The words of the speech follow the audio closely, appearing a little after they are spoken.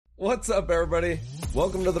What's up, everybody?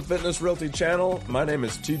 Welcome to the Fitness Realty channel. My name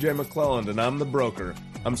is TJ McClelland, and I'm the broker.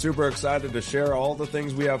 I'm super excited to share all the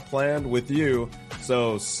things we have planned with you.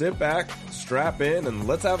 So sit back, strap in, and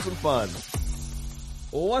let's have some fun.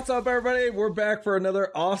 What's up, everybody? We're back for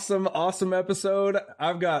another awesome episode.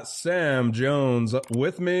 I've got Sam Jones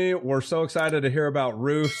with me. We're so excited to hear about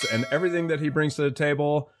roofs and everything that he brings to the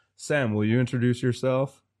table. Sam, will you introduce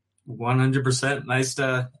yourself? 100%. Nice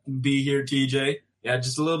to be here, TJ. Yeah,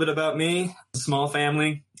 just a little bit about me. Small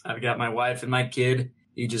family. I've got my wife and my kid.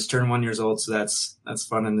 He just turned 1 year old, so that's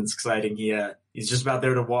fun and it's exciting. He's just about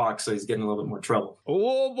there to walk, so he's getting a little bit more trouble.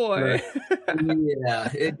 Oh boy!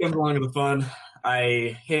 Yeah, it comes along to the fun.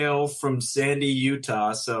 I hail from Sandy,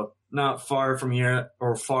 Utah, so not far from here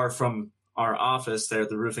or far from our office there at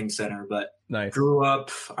the roofing center. But nice. Grew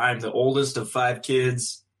up. I'm the oldest of 5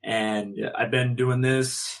 kids, and I've been doing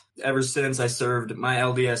this ever since I served my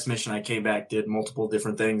LDS mission. I came back, did multiple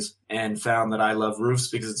different things, and found that I love roofs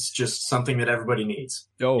because it's just something that everybody needs.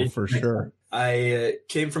 Oh, for sure. I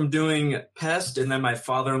came from doing pest, and then my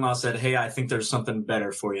father-in-law said, hey, I think there's something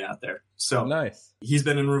better for you out there. So nice. He's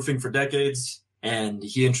been in roofing for decades, and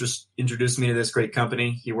he introduced me to this great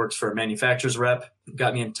company. He works for a manufacturer's rep,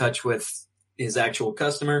 got me in touch with his actual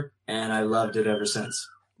customer, and I loved it ever since.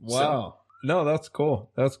 Wow. No, that's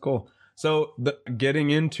cool. That's cool. So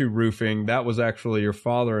getting into roofing, that was actually your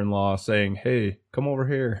father-in-law saying, hey, come over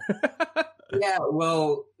here. Yeah,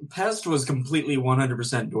 well, pest was completely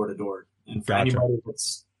 100% door-to-door. And for anybody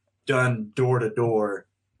that's done door-to-door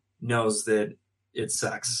knows that it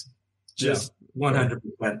sucks. Just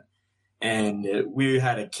 100%. And we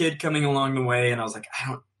had a kid coming along the way, and I was like,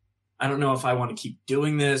 I don't know if I want to keep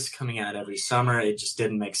doing this, coming out every summer. It just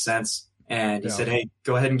didn't make sense. And he said, hey,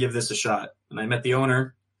 go ahead and give this a shot. And I met the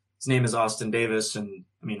owner. His name is Austin Davis, and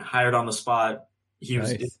I mean, hired on the spot.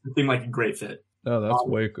 It seemed like a great fit. Oh, that's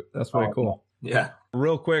way cool. Yeah.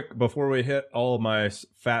 Real quick, before we hit all of my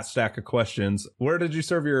fat stack of questions, where did you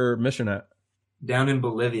serve your mission at? Down in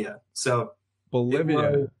Bolivia. So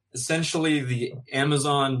Bolivia, essentially the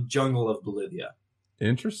Amazon jungle of Bolivia.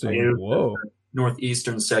 Interesting. Whoa.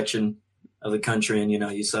 Northeastern section of the country, and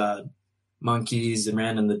you saw monkeys and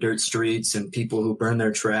ran in the dirt streets, and people who burn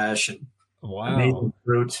their trash, and amazing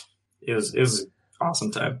fruit. It was an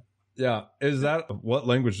awesome time. Yeah. What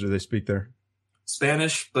language do they speak there?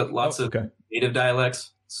 Spanish, but lots of native dialects.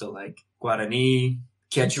 So like Guarani,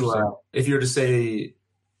 Quechua. If you were to say,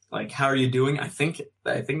 like, how are you doing? I think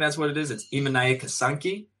that's what it is. It's Imanaya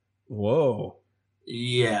Kasanki. Whoa.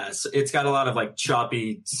 Yes. It's got a lot of like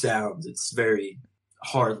choppy sounds. It's very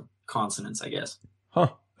hard consonants, I guess.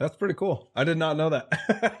 Huh. That's pretty cool. I did not know that.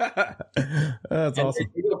 That's awesome.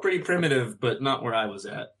 They go pretty primitive, but not where I was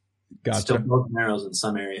at. Gotcha. Still broken arrows in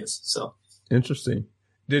some areas. So interesting.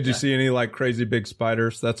 Did you see any like crazy big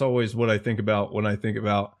spiders? That's always what I think about when I think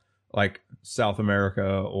about like South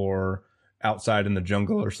America or outside in the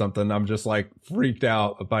jungle or something. I'm just like freaked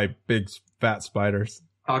out by big fat spiders.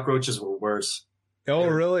 Cockroaches were worse. Oh,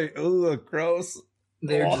 really? Ooh, gross.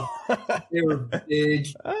 They were big.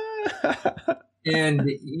 And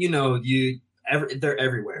they're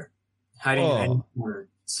everywhere, hiding in any corner.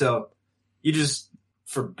 So you just,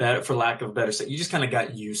 for lack of a better say, you just kind of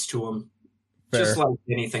got used to them. Fair. Just like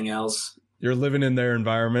anything else. You're living in their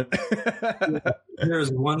environment. There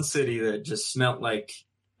was one city that just smelled like,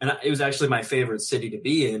 and it was actually my favorite city to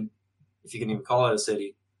be in, if you can even call it a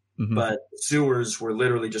city. Mm-hmm. But sewers were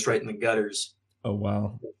literally just right in the gutters. Oh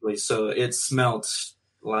wow! So it smelled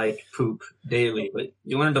like poop daily, but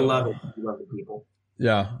you learn to love it. You love the people.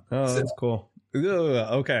 Yeah. Oh, that's cool. Ugh,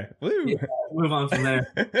 okay. Woo. Yeah, move on from there.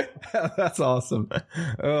 That's awesome.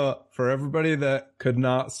 For everybody that could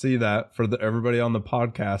not see that, everybody on the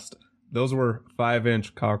podcast, those were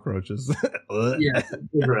 5-inch cockroaches. Yeah,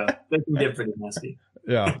 they can get pretty nasty.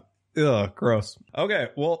 Yeah. Ugh, gross. Okay.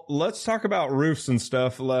 Well, let's talk about roofs and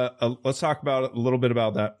stuff. Let's talk about a little bit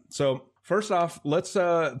about that. So first off, let's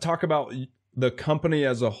talk about the company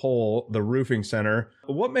as a whole, the roofing center.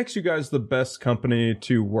 What makes you guys the best company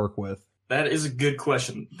to work with? That is a good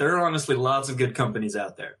question. There are honestly lots of good companies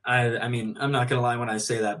out there. I mean, I'm not going to lie when I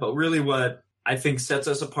say that, but really what I think sets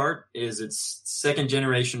us apart is it's second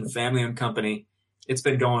generation family owned company. It's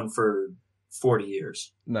been going for 40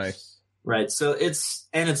 years. Nice. Right. So it's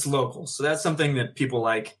local. So that's something that people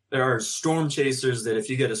like. There are storm chasers that if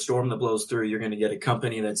you get a storm that blows through, you're going to get a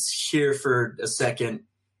company that's here for a second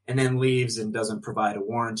and then leaves and doesn't provide a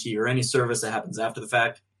warranty or any service that happens after the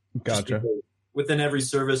fact. Gotcha. Within every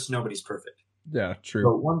service, nobody's perfect. Yeah, true.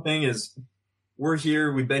 But one thing is we're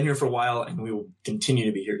here, we've been here for a while, and we will continue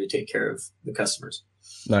to be here to take care of the customers.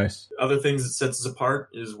 Nice. Other things that sets us apart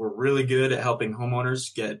is we're really good at helping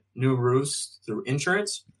homeowners get new roofs through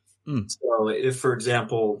insurance. So if, for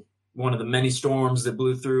example, one of the many storms that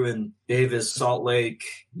blew through in Davis, Salt Lake,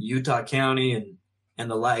 Utah County, and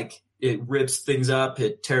the like, it rips things up,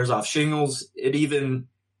 it tears off shingles, it even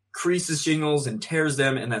creases shingles and tears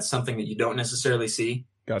them, and that's something that you don't necessarily see.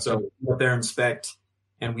 Gotcha. So we go there, inspect,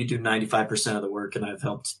 and we do 95% of the work, and I've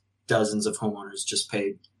helped dozens of homeowners just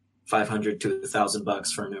pay $500 to $1,000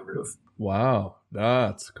 for a new roof. Wow,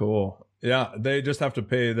 that's cool. Yeah, they just have to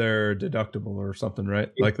pay their deductible or something,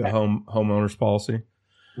 right? Like the homeowner's policy.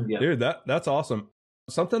 Yeah. Dude, that's awesome.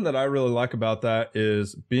 Something that I really like about that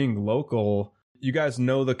is being local. You guys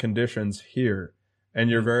know the conditions here,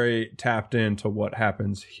 and you're very tapped into what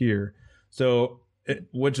happens here. So,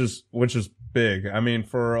 which is big. I mean,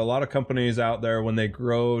 for a lot of companies out there, when they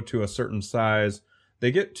grow to a certain size,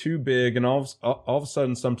 they get too big, and all of a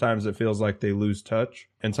sudden, sometimes it feels like they lose touch.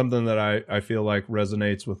 And something that I feel like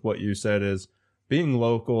resonates with what you said is being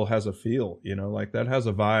local has a feel, like that has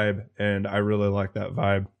a vibe, and I really like that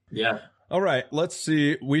vibe. Yeah. All right, let's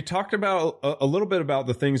see. We talked about a little bit about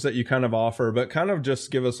the things that you kind of offer, but kind of just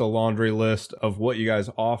give us a laundry list of what you guys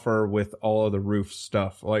offer with all of the roof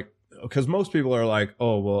stuff. Like, because most people are like,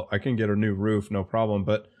 oh, well, I can get a new roof, no problem.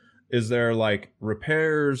 But is there like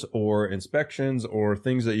repairs or inspections or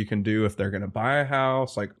things that you can do if they're going to buy a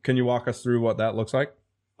house? Like, can you walk us through what that looks like?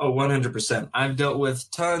 Oh, 100%. I've dealt with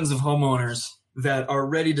tons of homeowners that are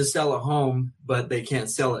ready to sell a home, but they can't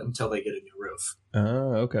sell it until they get a new roof.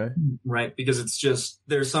 Oh, okay. Right. Because it's just,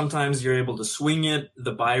 there's sometimes you're able to swing it.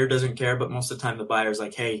 The buyer doesn't care, but most of the time the buyer's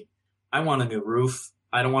like, hey, I want a new roof.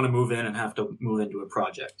 I don't want to move in and have to move into a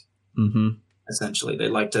project. Mm-hmm. Essentially, they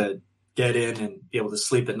like to get in and be able to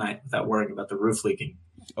sleep at night without worrying about the roof leaking.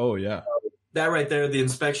 Oh, yeah. So that right there, the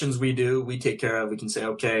inspections we do, we take care of. We can say,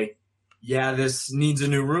 okay, yeah, this needs a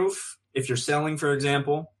new roof. If you're selling, for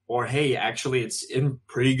example, or hey, actually, it's in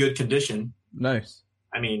pretty good condition. Nice.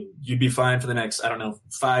 I mean, you'd be fine for the next,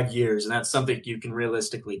 5 years. And that's something you can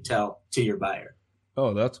realistically tell to your buyer.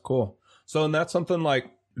 Oh, that's cool. So, and that's something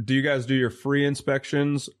like, do you guys do your free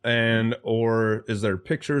inspections or is there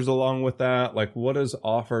pictures along with that? Like what is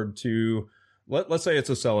offered to, let's say it's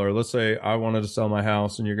a seller. Let's say I wanted to sell my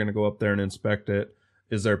house and you're going to go up there and inspect it.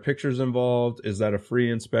 Is there pictures involved? Is that a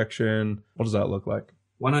free inspection? What does that look like?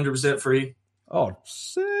 100% free. Oh,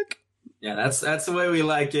 sick. Yeah, that's the way we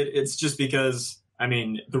like it. It's just because,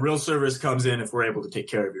 the real service comes in if we're able to take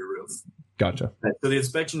care of your roof. Gotcha. So the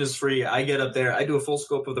inspection is free. I get up there. I do a full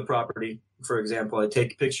scope of the property. For example, I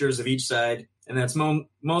take pictures of each side, and that's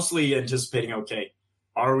mostly anticipating, okay,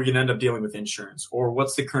 are we going to end up dealing with insurance? Or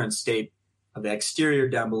what's the current state of the exterior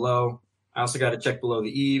down below? I also got to check below the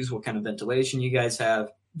eaves, what kind of ventilation you guys have.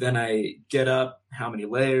 Then I get up, how many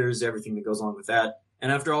layers, everything that goes along with that.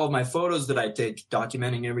 And after all of my photos that I take,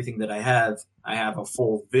 documenting everything that I have a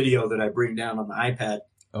full video that I bring down on the iPad.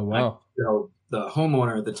 Oh, wow. I show the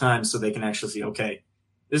homeowner at the time so they can actually see, okay,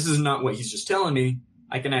 this is not what he's just telling me.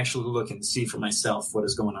 I can actually look and see for myself what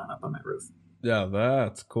is going on up on my roof. Yeah,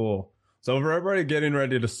 that's cool. So for everybody getting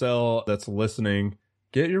ready to sell that's listening,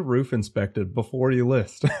 get your roof inspected before you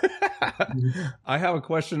list. I have a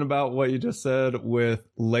question about what you just said with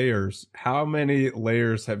layers. How many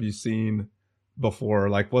layers have you seen before?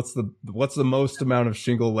 Like what's the most amount of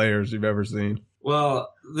shingle layers you've ever seen?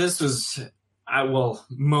 Well, this was,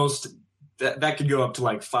 that could go up to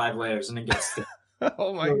like 5 layers and it gets thick.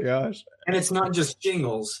 Oh my gosh. And it's not just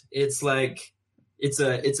shingles. It's like, it's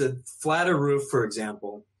a flatter roof, for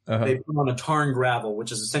example. Uh-huh. They put on a tar and gravel,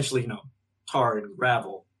 which is essentially, tar and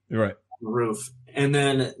gravel. Right. On the roof. And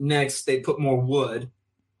then next they put more wood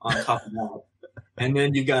on top of that. And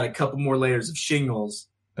then you've got a couple more layers of shingles.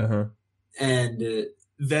 Uh-huh. And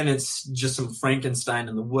then it's just some Frankenstein,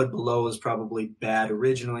 and the wood below is probably bad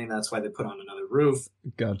originally, and that's why they put on another roof.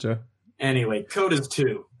 Gotcha. Anyway, code is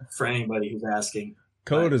 2 for anybody who's asking.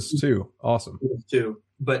 Code is 2. Awesome. Code is 2.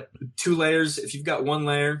 But 2 layers, if you've got 1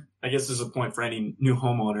 layer, I guess this is a point for any new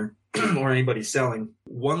homeowner or anybody selling.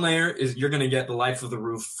 1 layer is you're going to get the life of the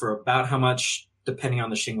roof for about how much, depending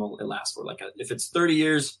on the shingle, it lasts for. Like if it's 30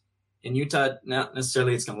 years in Utah, not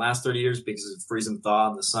necessarily it's going to last 30 years because it's freeze and thaw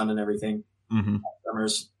and the sun and everything. Mm-hmm.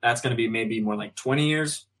 Summers, that's going to be maybe more like 20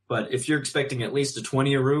 years. But if you're expecting at least a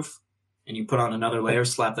 20-year roof and you put on another layer,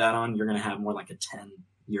 slap that on, you're going to have more like a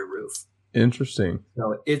 10-year roof. Interesting.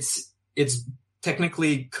 So it's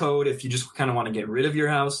technically code if you just kind of want to get rid of your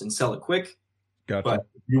house and sell it quick. Gotcha. But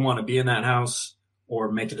if you want to be in that house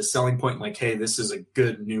or make it a selling point, like, hey, this is a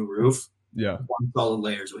good new roof. Yeah. 1 solid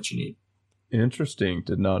layer is what you need. Interesting.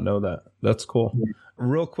 Did not know that. That's cool. Yeah.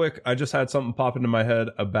 Real quick, I just had something pop into my head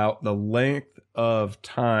about the length of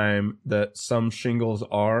time that some shingles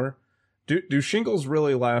are. Do shingles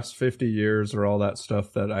really last 50 years or all that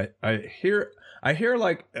stuff that I hear? I hear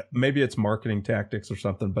like maybe it's marketing tactics or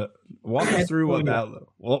something, but walk us through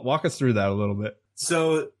walk us through that a little bit.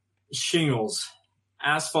 So shingles,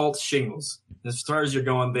 asphalt shingles, as far as you're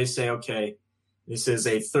going, they say, okay, this is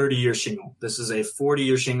a 30-year shingle. This is a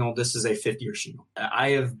 40-year shingle. This is a 50-year shingle.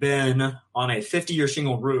 I have been on a 50-year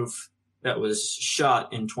shingle roof that was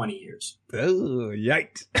shot in 20 years. Oh,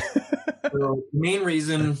 yikes. So main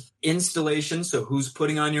reason, installation, so who's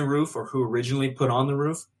putting on your roof or who originally put on the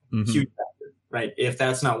roof, huge factor, right? If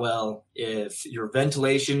that's not well, if your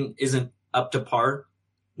ventilation isn't up to par,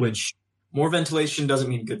 which more ventilation doesn't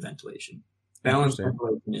mean good ventilation. Balanced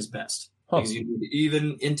ventilation is best. Because you need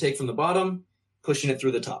even intake from the bottom, pushing it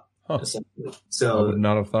through the top, essentially. So I would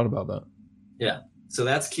not have thought about that. Yeah. So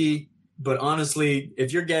that's key. But honestly,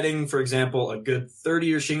 if you're getting, for example, a good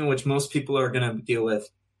 30-year shingle, which most people are going to deal with,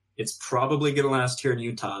 it's probably going to last here in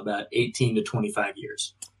Utah about 18 to 25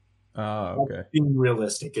 years. Okay. That's being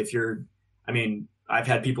realistic. I've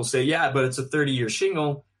had people say, yeah, but it's a 30-year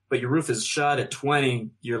shingle, but your roof is shot at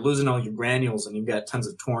 20, you're losing all your granules and you've got tons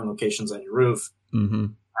of torn locations on your roof.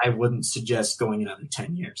 I wouldn't suggest going another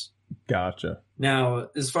 10 years. Gotcha. Now,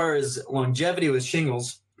 as far as longevity with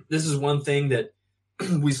shingles, this is one thing that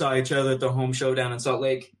we saw each other at the home show down in Salt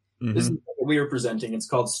Lake. This is what we were presenting. It's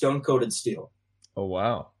called Stone Coated Steel. Oh,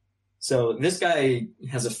 wow. So this guy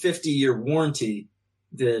has a 50-year warranty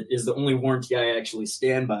that is the only warranty I actually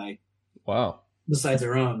stand by. Wow. Besides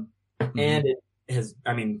our own. And it has,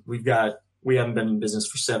 we haven't been in business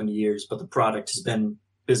for 70 years, but the product has been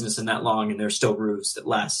business in that long and there's still roofs that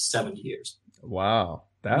last 70 years. Wow.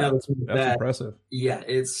 That's impressive. Yeah.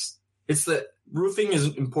 It's the roofing is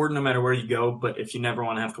important no matter where you go, but if you never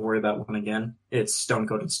want to have to worry about one again, it's stone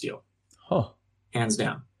coated steel. Hands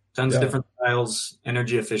down. Tons of different styles,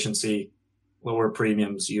 energy efficiency, lower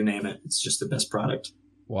premiums, you name it. It's just the best product.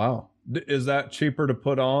 Wow. Is that cheaper to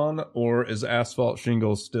put on, or is asphalt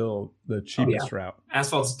shingles still the cheapest route?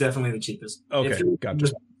 Asphalt's definitely the cheapest. Okay, if you gotcha.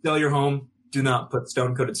 just sell your home, do not put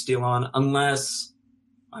stone-coated steel on unless,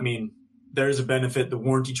 there's a benefit. The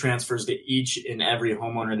warranty transfers to each and every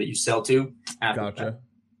homeowner that you sell to. Gotcha.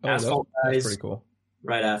 Asphalt that's pretty cool.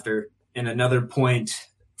 Right after. And another point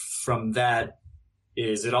from that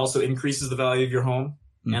is it also increases the value of your home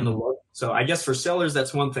and the look. So I guess for sellers,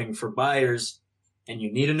 that's one thing. For buyers, and you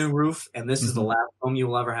need a new roof, and this is the last home you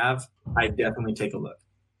will ever have, I definitely take a look.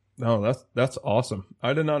 Oh, that's awesome.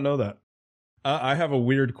 I did not know that. I have a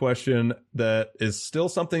weird question that is still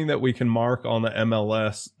something that we can mark on the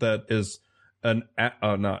MLS that is an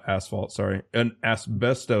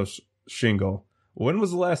asbestos shingle. When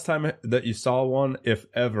was the last time that you saw one, if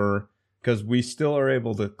ever? Because we still are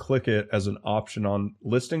able to click it as an option on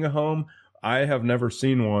listing a home. I have never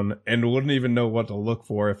seen one and wouldn't even know what to look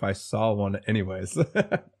for if I saw one anyways.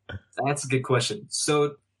 That's a good question.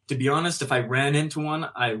 So to be honest, if I ran into one,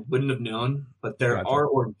 I wouldn't have known, but there are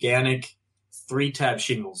organic 3-tab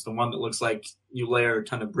shingles. The one that looks like you layer a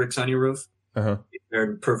ton of bricks on your roof. They're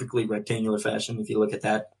in perfectly rectangular fashion. If you look at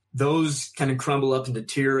that, those kind of crumble up and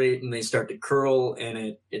deteriorate and they start to curl,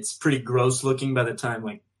 and it's pretty gross looking by the time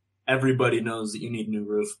everybody knows that you need a new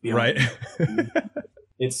roof. Right.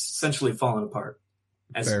 It's essentially falling apart.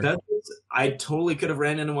 Asbestos, I totally could have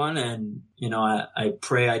ran into one, and I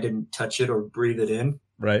pray I didn't touch it or breathe it in.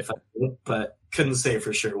 Right. But couldn't say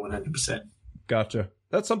for sure 100%. Gotcha.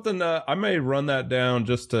 That's something I may run that down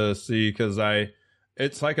just to see, because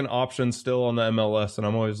it's like an option still on the MLS, and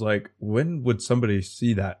I'm always like, when would somebody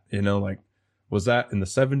see that? Was that in the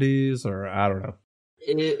 70s or I don't know?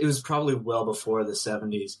 It was probably well before the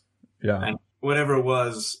 70s. Yeah. And whatever it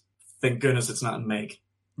was, thank goodness it's not in make.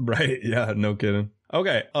 Right. Yeah. No kidding.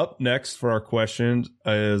 Okay. Up next for our questions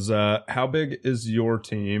is how big is your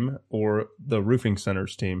team or the roofing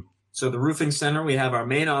center's team? So the roofing center, we have our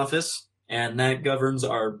main office, and that governs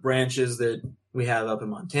our branches that we have up in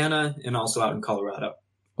Montana and also out in Colorado.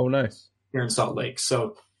 Oh, nice. Here in Salt Lake.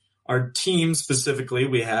 So our team specifically,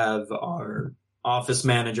 we have our office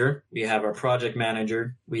manager, we have our project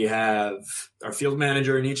manager, we have our field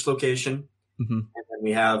manager in each location, and then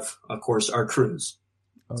we have, of course, our crews.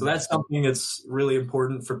 So that's something that's really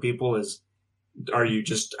important for people is, are you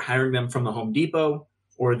just hiring them from the Home Depot,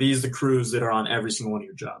 or are these the crews that are on every single one of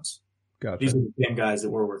your jobs? Gotcha. These are the same guys that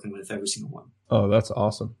we're working with, every single one. Oh, that's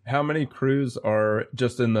awesome. How many crews are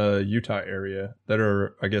just in the Utah area that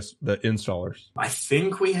are, I guess, the installers? I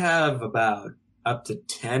think we have about up to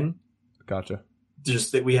 10. Gotcha.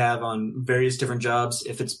 Just that we have on various different jobs.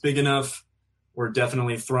 If it's big enough we're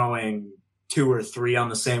definitely throwing 2 or 3 on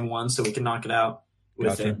the same one so we can knock it out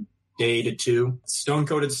within a day to 2. Stone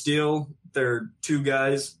Coated Steel, they're 2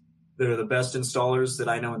 guys. They're the best installers that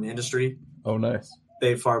I know in the industry. Oh, nice.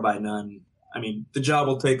 They far by none. I mean, the job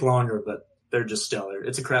will take longer, but they're just stellar.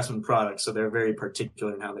 It's a Craftsman product, so they're very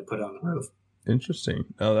particular in how they put it on the roof. Interesting.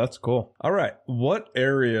 Oh, that's cool. All right. What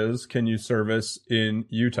areas can you service in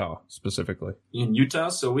Utah specifically? In Utah,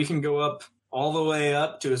 so we can go up all the way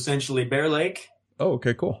up to essentially Bear Lake. Oh,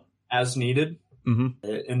 okay, cool. As needed. Mm-hmm.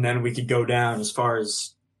 And then we could go down as far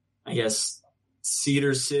as, I guess,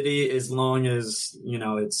 Cedar City, as long as,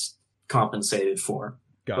 it's compensated for.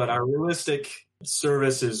 Gotcha. But our realistic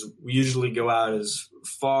service is we usually go out as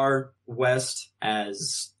far west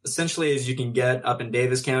as essentially as you can get up in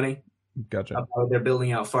Davis County. Gotcha. They're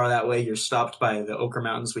building out far that way. You're stopped by the Ochre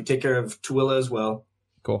Mountains. We take care of Tooele as well.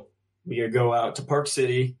 Cool. We could go out to Park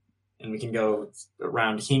City, and we can go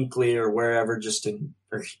around Hinckley or wherever,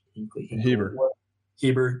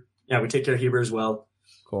 Heber. Yeah, we take care of Heber as well.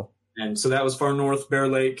 Cool. And so that was far north, Bear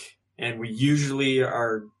Lake, and we usually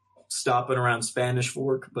are stopping around Spanish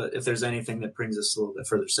Fork, but if there's anything that brings us a little bit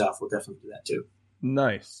further south, we'll definitely do that too.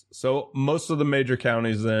 Nice. So most of the major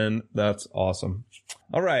counties then, that's awesome.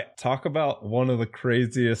 All right. Talk about one of the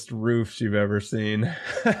craziest roofs you've ever seen.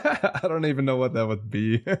 I don't even know what that would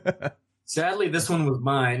be. Sadly, this one was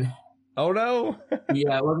mine. Oh no.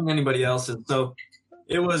 Yeah, it wasn't anybody else's. So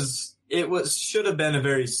it should have been a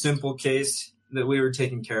very simple case that we were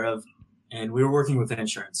taking care of, and we were working with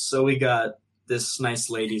insurance. So we got this nice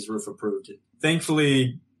lady's roof approved.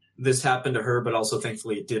 Thankfully, this happened to her, but also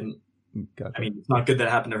thankfully it didn't. Gotcha. I mean, it's not good that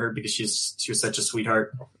happened to her because she was such a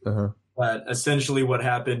sweetheart. Uh-huh. But essentially what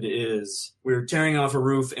happened is we were tearing off a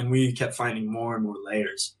roof and we kept finding more and more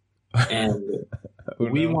layers. And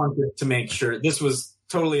we wanted to make sure this was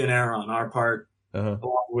totally an error on our part,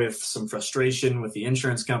 along with some frustration with the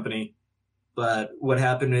insurance company. But what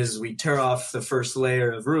happened is we tear off the first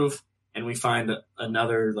layer of roof and we find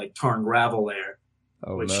another like torn gravel layer.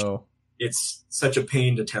 Oh, no. It's such a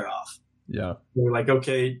pain to tear off. Yeah. We were like,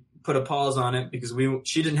 okay, put a pause on it because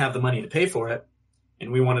she didn't have the money to pay for it.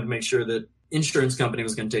 And we wanted to make sure that insurance company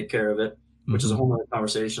was going to take care of it, which is a whole other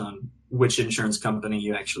conversation on which insurance company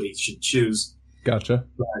you actually should choose. Gotcha.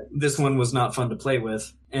 But this one was not fun to play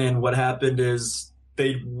with. And what happened is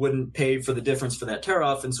they wouldn't pay for the difference for that tear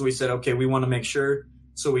off. And so we said, okay, we want to make sure.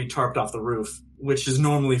 So we tarped off the roof, which is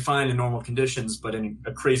normally fine in normal conditions, but in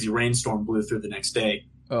a crazy rainstorm blew through the next day.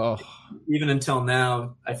 Oh. Even until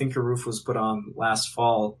now, I think her roof was put on last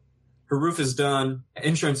fall. Her roof is done.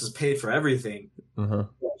 Insurance is paid for everything. Uh-huh.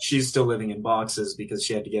 She's still living in boxes because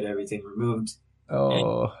she had to get everything removed. Oh.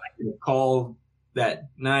 And I get a call that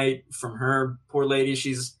night from her. Poor lady.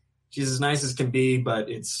 She's as nice as can be, but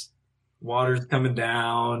it's water's coming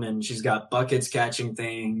down and she's got buckets catching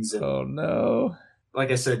things. And oh, no.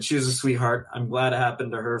 Like I said, she was a sweetheart. I'm glad it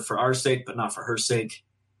happened to her for our sake, but not for her sake.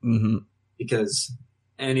 Mm-hmm. Because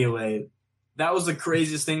anyway, that was the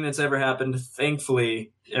craziest thing that's ever happened.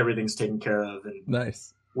 Thankfully, everything's taken care of. And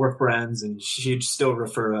nice. We're friends, and she'd still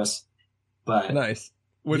refer us. But nice.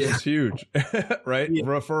 Which is huge, right? Yeah.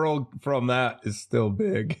 Referral from that is still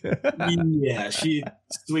big. Yeah,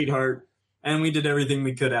 sweetheart. And we did everything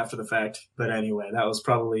we could after the fact. But anyway, that was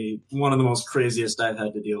probably one of the most craziest I've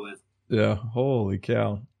had to deal with. Yeah, holy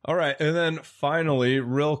cow. All right, and then finally,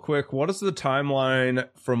 real quick, what is the timeline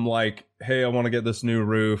from like, hey, I want to get this new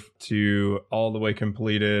roof to all the way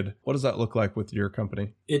completed? What does that look like with your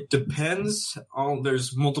company? It depends.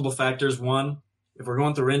 There's multiple factors. One, if we're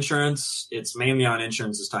going through insurance, it's mainly on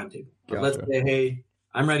insurance's timetable. But let's say, hey,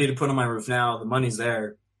 I'm ready to put on my roof now. The money's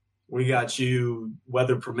there. We got you,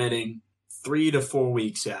 weather permitting, 3 to 4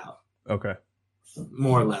 weeks out. Okay.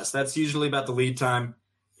 More or less. That's usually about the lead time.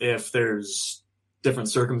 If there's different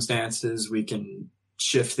circumstances, we can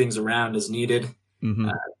shift things around as needed. Mm-hmm.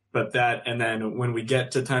 And then when we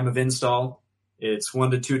get to time of install, it's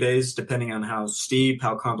 1 to 2 days, depending on how steep,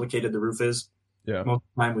 how complicated the roof is. Yeah. Most of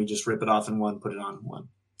the time we just rip it off in one, put it on in one.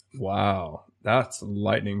 Wow. That's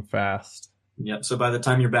lightning fast. Yep. So by the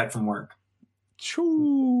time you're back from work.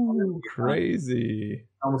 Choo, crazy.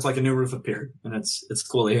 Almost like a new roof appeared. And it's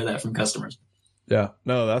cool to hear that from customers. Yeah.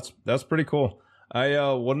 No, that's pretty cool.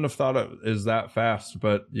 I wouldn't have thought it is that fast,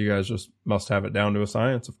 but you guys just must have it down to a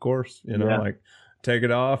science, of course. Like take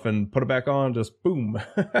it off and put it back on, just boom.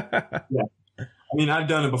 Yeah. I mean, I've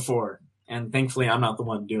done it before, and thankfully I'm not the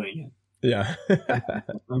one doing it. Yeah.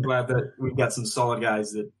 I'm glad that we've got some solid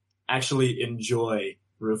guys that actually enjoy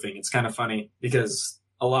roofing. It's kind of funny because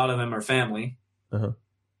a lot of them are family. Uh-huh.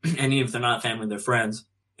 And even if they're not family, they're friends.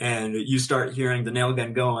 And you start hearing the nail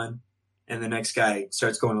gun going, and the next guy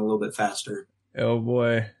starts going a little bit faster. Oh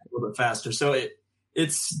boy. A little bit faster. So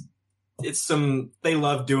it's they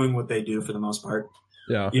love doing what they do for the most part.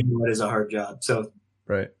 Yeah. Even though it is a hard job. So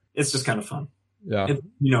right. It's just kind of fun. Yeah. And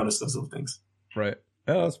you notice those little things. Right.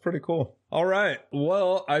 Yeah, that's pretty cool. All right.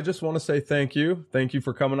 Well, I just want to say thank you. Thank you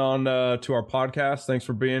for coming on to our podcast. Thanks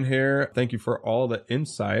for being here. Thank you for all the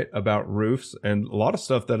insight about roofs and a lot of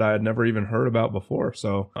stuff that I had never even heard about before.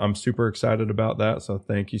 So I'm super excited about that. So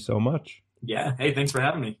thank you so much. Yeah. Hey, thanks for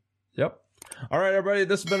having me. Yep. All right, everybody.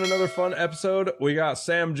 This has been another fun episode. We got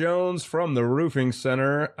Sam Jones from the Roofing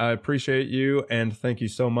Center. I appreciate you and thank you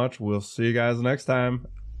so much. We'll see you guys next time.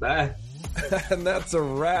 Bye. And that's a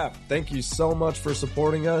wrap. Thank you so much for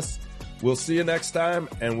supporting us. We'll see you next time,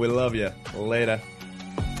 and we love you. Later.